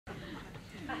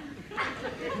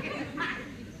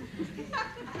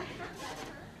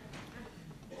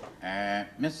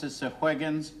Mrs.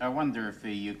 Wiggins, I wonder if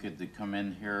you could come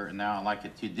in here now. I'd like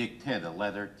to dictate a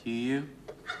letter to you.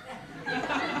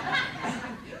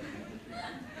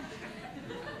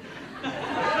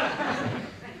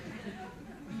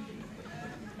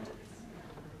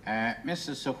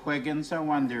 Mrs. Wiggins, I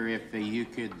wonder if you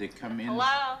could come in.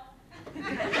 Hello?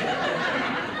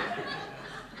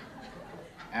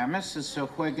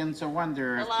 Mrs. Wiggins, I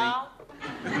wonder if Hello?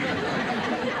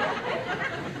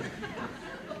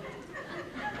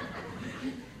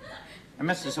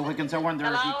 Mrs. Wiggins, I wonder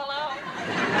Hello, if you... hello?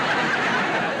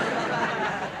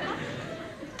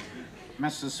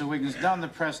 Mrs. Wiggins,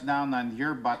 don't press down on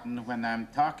your button when I'm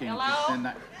talking. Hello?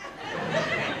 Then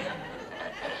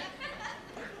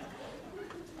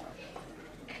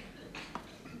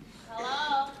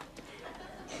Hello?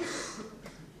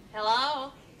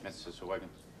 Hello? Mrs.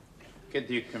 Wiggins, could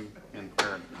you come in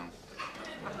here now?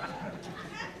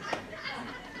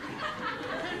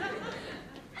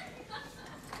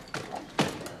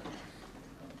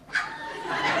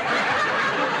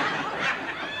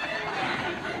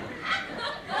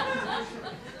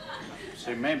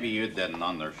 See, maybe you didn't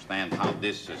understand how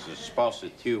this is supposed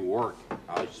to work.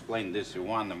 I'll explain this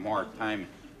one more time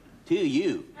to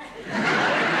you.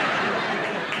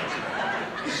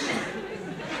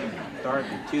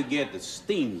 Starting to get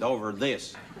steamed over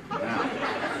this. Now,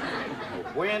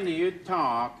 when you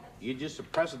talk, you just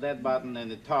press that button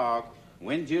and talk.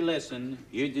 When you listen,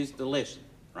 you just listen.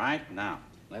 Right? Now,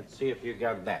 let's see if you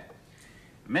got that.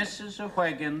 Mrs.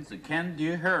 Wiggins, can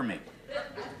you hear me?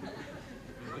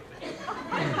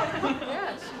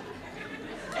 Yes.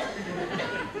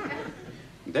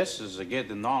 This is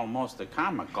getting almost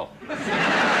comical.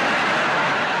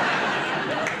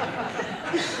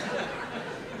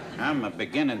 I'm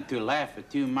beginning to laugh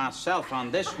to myself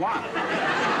on this one.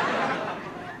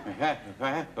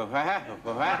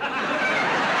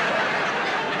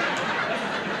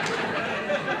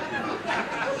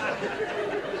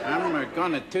 I'm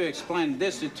going to explain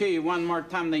this to you one more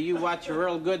time that you watch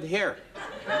real good here.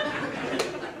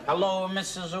 Hello,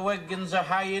 Mrs. Wiggins,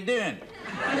 how you doing?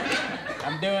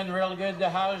 I'm doing real good.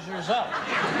 How's yourself?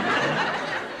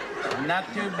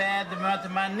 Not too bad,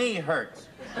 but my knee hurts.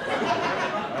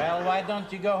 Well, why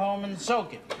don't you go home and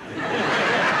soak it?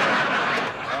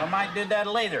 I might do that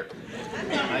later.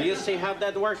 Now, you see how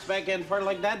that works back and forth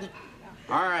like that?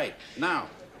 All right, now,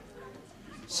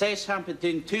 say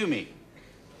something to me.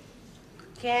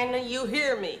 Can you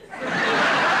hear me?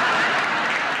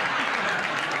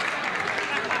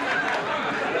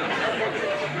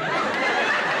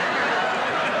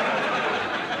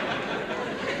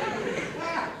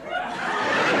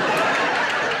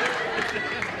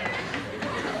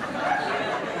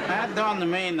 I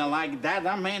don't mean like that.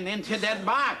 I mean into that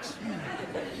box.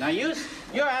 Now, you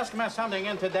ask me something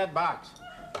into that box.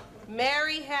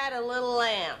 Mary had a little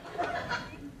lamb.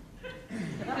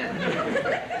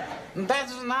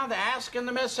 That's not asking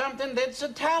me something, that's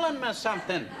telling me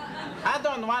something. I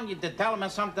don't want you to tell me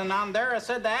something on there. I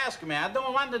said to ask me. I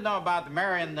don't want to know about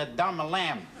Mary and the dumb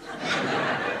lamb.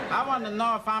 I want to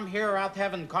know if I'm here out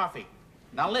having coffee.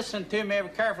 Now listen to me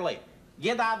carefully.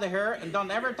 Get out of here and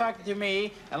don't ever talk to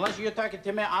me unless you're talking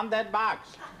to me on that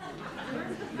box.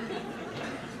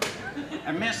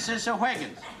 And Mrs.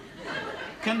 Wiggins,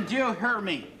 can you hear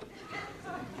me?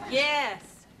 Yes.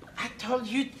 I told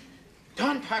you,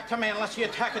 don't talk to me unless you're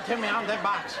talking to me on that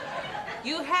box.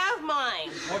 You have mine.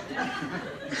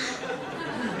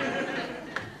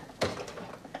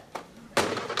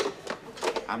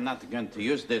 I'm not going to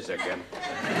use this again.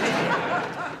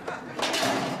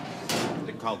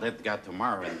 They call that guy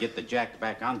tomorrow and get the jack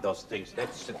back on those things.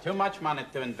 That's too much money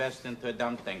to invest into a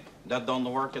dumb thing. That don't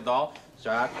work at all,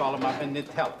 so I call him up and need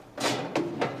help.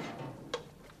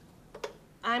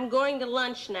 I'm going to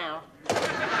lunch now.